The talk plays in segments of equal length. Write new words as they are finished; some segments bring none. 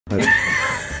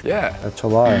Yeah. That's a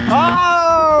lie.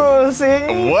 Oh,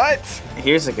 see? What?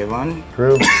 Here's a good one.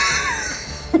 True.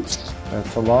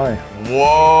 That's a lie.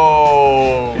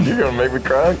 Whoa! You're gonna make me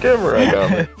cry on camera right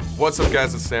now. What's up,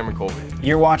 guys? It's Sam and Colby.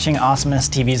 You're watching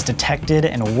AwesomenessTV's Detected,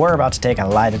 and we're about to take a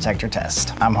lie detector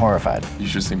test. I'm horrified. You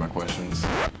should see my questions.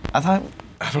 I thought.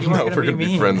 I don't know if we're gonna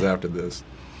be friends after this.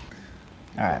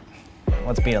 All right,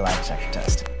 let's beat a lie detector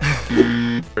test.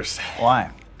 Why?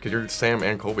 Because you're Sam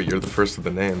and Colby. You're the first of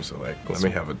the name, so like, let me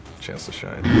have a chance to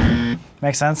shine.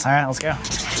 Makes sense. All right, let's go.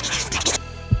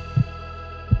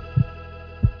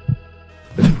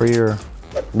 It's for your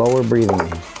lower breathing.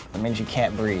 That means you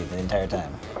can't breathe the entire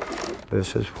time.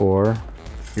 This is for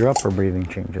your upper breathing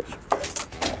changes.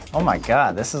 Oh my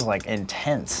God, this is like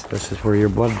intense. This is where your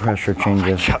blood pressure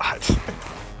changes. Oh my God.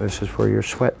 This is where your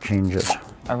sweat changes.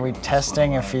 Are we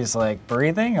testing if he's like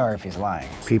breathing or if he's lying?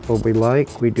 People we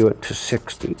like, we do it to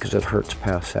 60 because it hurts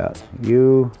past that.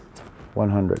 You,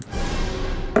 100.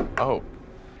 Oh,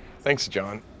 thanks,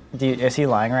 John. Is he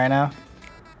lying right now?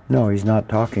 No, he's not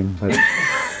talking, but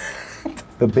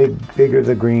the bigger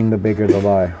the green, the bigger the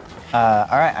lie.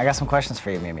 All right, I got some questions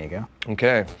for you, mi amigo.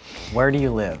 Okay. Where do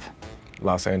you live?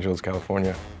 Los Angeles,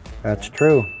 California. That's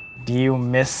true. Do you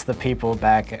miss the people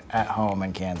back at home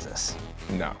in Kansas?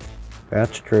 No.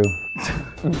 That's true.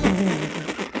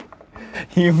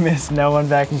 You miss no one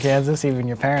back in Kansas, even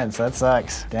your parents. That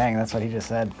sucks. Dang, that's what he just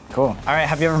said. Cool. All right,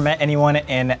 have you ever met anyone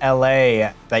in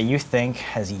LA that you think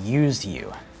has used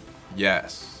you?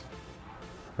 Yes.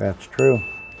 That's true.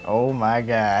 Oh my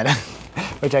God.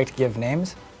 Would you like to give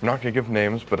names? I'm not gonna give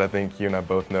names, but I think you and I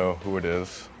both know who it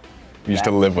is. You used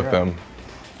to live with them.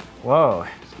 Whoa.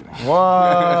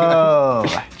 Whoa.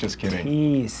 Just kidding.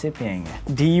 Tea sipping.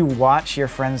 Do you watch your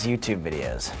friends' YouTube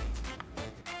videos?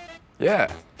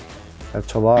 Yeah.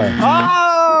 That's a lie.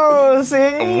 Oh,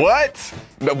 see? What?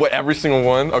 No, what, every single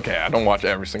one? Okay, I don't watch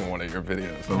every single one of your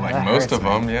videos, but like most of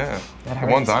them, yeah. The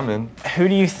ones I'm in. Who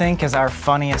do you think is our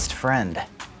funniest friend?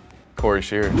 Corey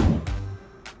Shear.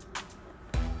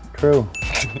 True.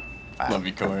 Love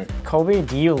you, Corey. Colby,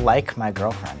 do you like my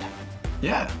girlfriend?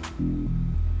 Yeah.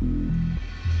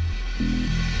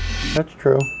 That's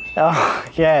true. Oh,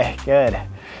 okay, good.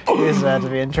 He's about to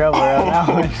be in trouble on that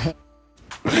one.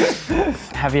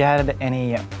 Have you had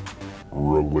any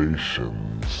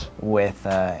relations with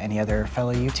any other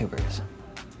fellow YouTubers?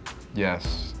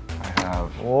 Yes, I have.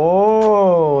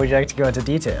 Whoa, would you like to go into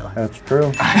detail? That's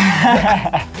true.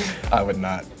 I would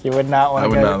not. You would not want to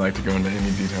I would not like to go into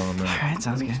any detail on that. All right,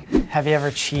 sounds good. Have you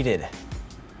ever cheated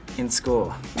in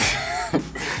school?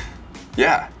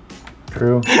 Yeah.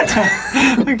 True.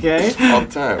 Okay. All the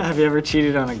time. Have you ever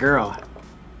cheated on a girl?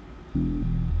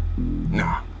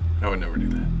 No, I would never do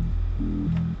that.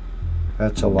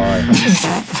 That's a lie.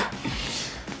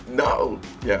 No.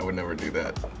 Yeah, I would never do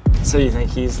that. So you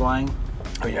think he's lying?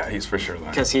 Oh yeah, he's for sure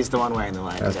lying. Because he's the one wearing the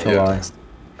lie That's detector a lie. test.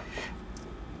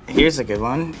 Here's a good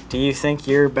one. Do you think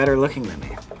you're better looking than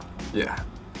me? Yeah.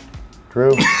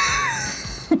 True.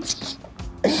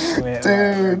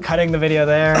 We're cutting the video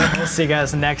there. We'll see you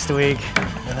guys next week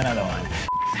with another one.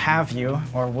 Have you,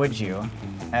 or would you,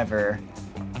 ever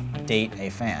date a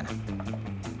fan?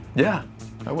 Yeah,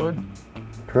 I would.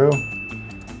 True.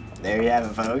 There you have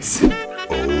it, folks.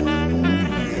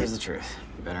 Here's the truth.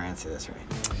 You better answer this right.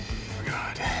 Oh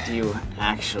God. Do you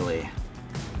actually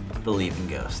believe in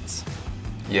ghosts?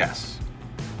 Yes.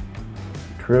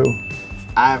 True.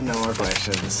 I have no more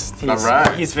questions. All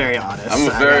right. He's very honest. I'm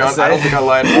very honest. I don't think I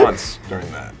lied once during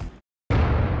that.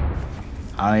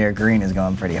 Oh, your green is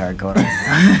going pretty hardcore.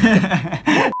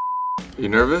 You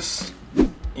nervous?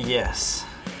 Yes.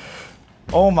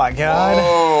 Oh my God.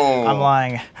 Oh. I'm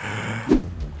lying.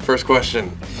 First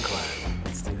question.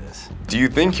 Let's do this. Do you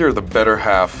think you're the better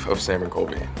half of Sam and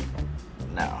Colby?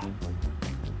 No.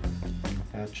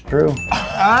 That's true.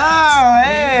 Oh,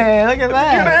 hey, look at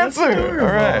that. Good answer. All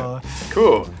right.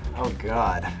 Cool. Oh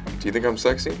God. Do you think I'm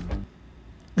sexy?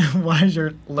 Why is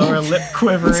your lower lip I'm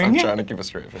quivering? trying to keep a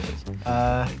straight face.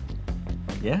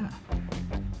 Yeah.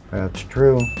 That's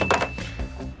true.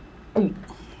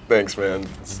 Thanks, man.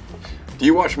 Do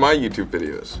you watch my YouTube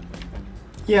videos?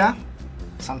 Yeah.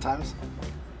 Sometimes.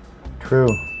 True.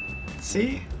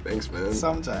 See? Thanks, man.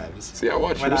 Sometimes. See, I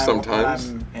watch When yours sometimes.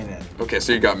 When I'm in it. Okay,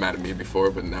 so you got mad at me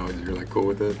before, but now you're like cool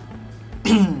with it?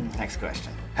 Next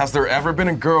question. Has there ever been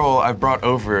a girl I've brought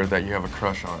over that you have a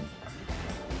crush on?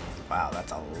 Wow,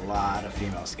 that's a lot of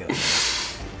female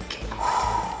skills.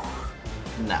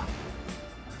 No.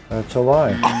 That's a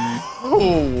lie.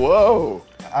 Oh, whoa.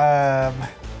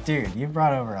 Dude, you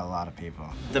brought over a lot of people.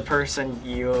 The person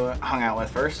you hung out with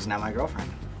first is now my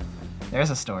girlfriend. There's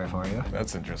a story for you.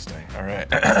 That's interesting. All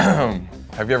right.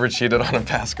 Have you ever cheated on a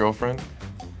past girlfriend?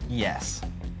 Yes.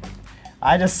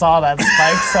 I just saw that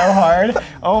spike so hard.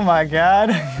 Oh my God,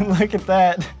 look at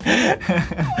that.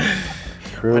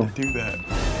 True. Why'd you do that?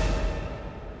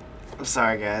 I'm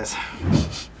sorry, guys.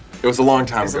 It was a long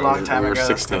time It was ago. a long time we were ago.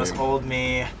 16. That was old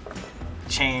me.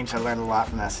 Changed. I learned a lot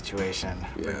from that situation.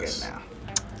 We're good Yes. now.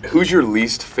 Who's your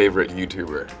least favorite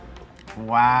YouTuber?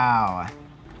 Wow.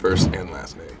 First and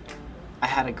last name. I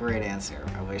had a great answer.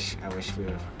 I wish we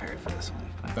would have prepared for this one.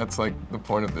 But. That's like the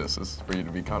point of this, is for you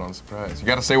to be caught on surprise. You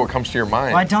gotta say what comes to your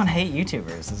mind. Well, I don't hate YouTubers.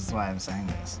 This is why I'm saying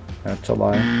this. That's a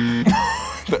lie.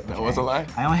 That was a lie?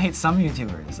 I only hate some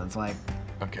YouTubers. That's why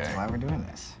Okay. we're doing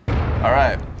this. All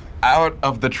right. Out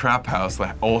of the trap house,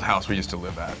 the old house we used to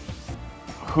live at,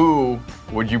 who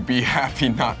would you be happy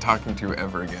not talking to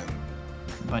ever again?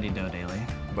 Buddy Doe Daily.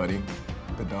 Buddy,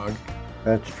 the dog.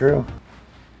 That's true.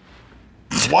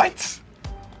 What?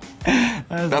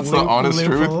 That's the honest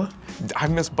loophole. truth. I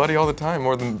miss Buddy all the time,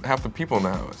 more than half the people in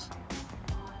the house.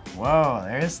 Whoa,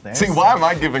 there's. See, why am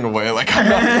I giving away? Like, I'm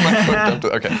not even hooked up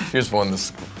to. Okay, here's one.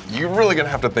 You're really gonna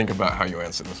have to think about how you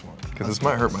answer this one, because this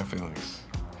might hurt my feelings.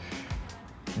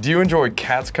 Do you enjoy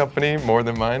Cat's company more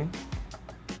than mine?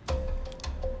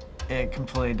 It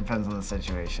completely depends on the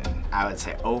situation. I would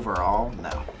say overall,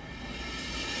 no.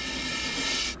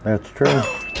 That's true.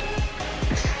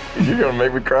 You're gonna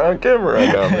make me cry on camera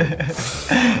right now, man.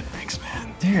 Thanks,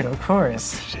 man. Dude, of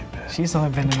course. Shit, man. She's only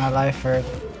been in my life for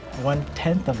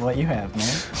 1/10 of what you have,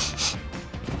 man.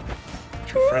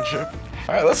 True friendship.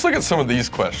 All right, let's look at some of these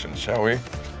questions, shall we?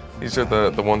 These are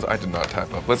the ones I did not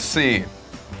type up. Let's see.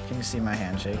 Can you see my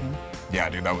hand shaking? Yeah,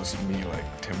 dude, that was me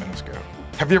like 10 minutes ago.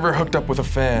 Have you ever hooked up with a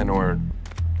fan or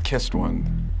kissed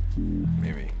one?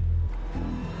 Maybe.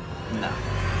 No.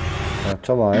 That's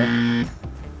a lie.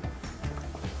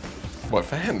 What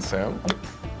fan, Sam?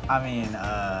 I mean,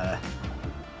 I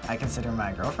consider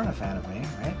my girlfriend a fan of me,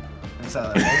 right?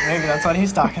 So maybe that's what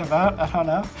he's talking about. I don't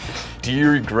know. Do you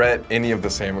regret any of the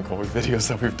Sam and Colby videos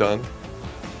that we've done?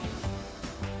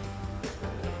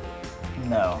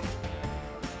 No.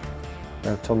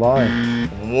 That's a lie.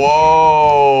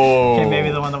 Whoa! Okay,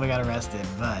 maybe the one that we got arrested,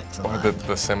 but. Or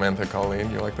the Samantha Colleen,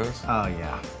 you like those? Oh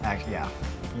yeah, actually yeah.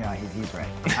 You know, he's right.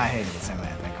 I hated the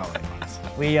Samantha Colleen ones.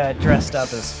 We dressed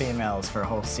up as females for a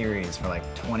whole series for like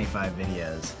 25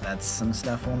 videos. That's some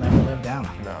stuff we'll never live down.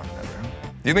 No, never.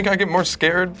 Do you think I get more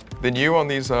scared than you on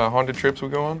these haunted trips we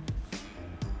go on?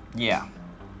 Yeah.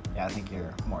 Yeah, I think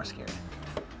you're more scared.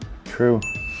 True.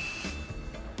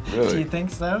 Really? Do you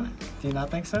think so? Do you not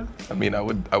think so? I mean, I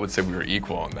would say we were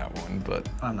equal on that one, but.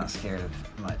 I'm not scared of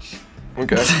much.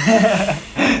 Okay.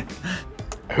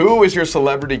 Who is your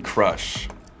celebrity crush?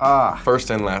 Ah. First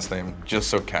and last name, just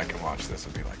so Kat can watch this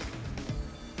and be like.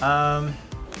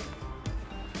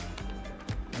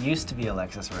 Used to be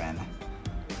Alexis Ren,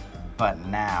 but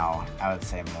now I would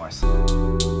say more so.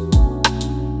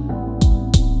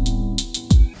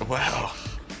 Wow.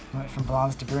 Went from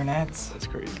blondes to brunettes? That's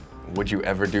crazy. Would you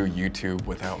ever do YouTube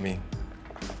without me?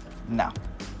 No.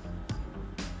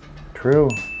 True.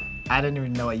 I didn't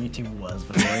even know what YouTube was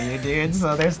before you, dude.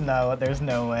 So there's no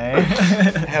way.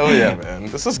 Hell yeah, man!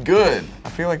 This is good. I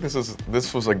feel like this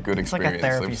was a good It's like a experience.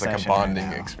 therapy It was like a session right bonding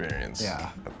now. experience. Yeah.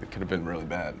 It could have been really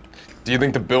bad. Do you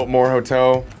think the Biltmore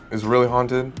Hotel is really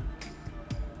haunted?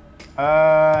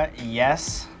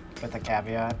 Yes, with a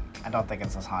caveat. I don't think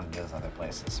it's as haunted as other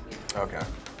places. Okay.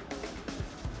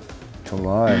 It's a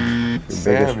lie. Your biggest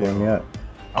Samuel. one yet.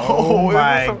 Oh it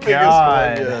my is the biggest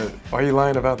God. one yet. Why are you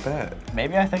lying about that?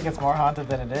 Maybe I think it's more haunted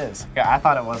than it is. I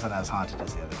thought it wasn't as haunted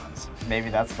as the other ones. Maybe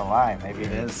that's the lie. Maybe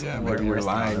it is. Yeah, worse maybe you're than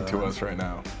the lying other to ones. us right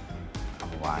now.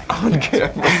 I'm lying. On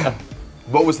camera.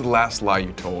 What was the last lie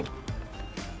you told?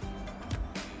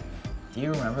 Do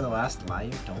you remember the last lie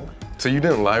you told? So you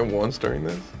didn't lie once during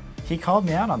this? He called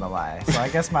me out on the lie, so I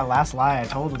guess my last lie I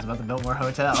told was about the Biltmore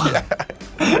Hotel.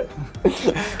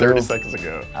 30 seconds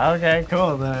ago. Okay,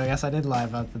 cool. Then I guess I did lie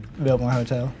about the Biltmore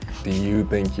Hotel. Do you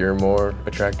think you're more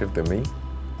attractive than me?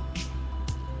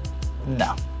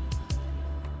 No.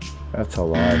 That's a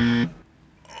lie.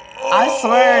 I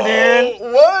swear, dude.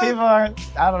 What? People aren't.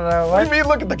 I don't know. What do you mean?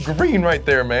 Look at the green right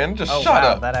there, man. Just Oh, shut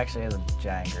wow, up. that actually is a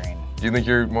giant green. Do you think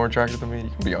you're more attractive than me? You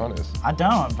can be honest. I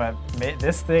don't, but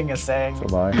this thing is saying.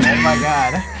 It's a lie. Oh my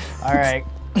God. All right.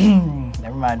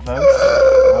 Never mind, folks.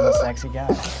 I'm a sexy guy.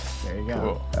 There you go.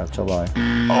 Cool. That's a lie.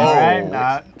 All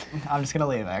right. I'm just gonna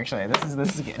leave. Actually,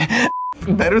 this is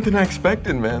good. Better than I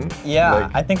expected, man. Yeah,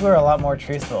 Like, I think we were a lot more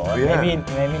truthful. Yeah.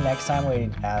 Maybe next time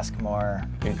we ask more.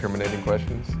 incriminating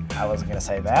questions. I wasn't gonna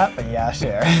say that, but yeah,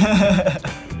 sure.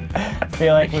 I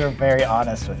feel like we were very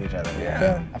honest with each other.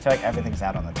 Yeah. I feel like everything's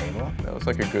out on the table. That was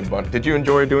like a good one. Did you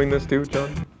enjoy doing this too,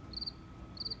 John?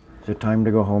 Is it time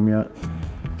to go home yet?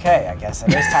 Okay, I guess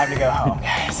it is time to go home,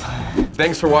 guys.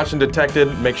 Thanks for watching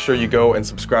Detected. Make sure you go and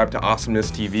subscribe to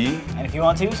Awesomeness TV. And if you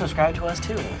want to, subscribe to us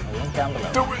too. A link down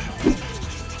below. Do it!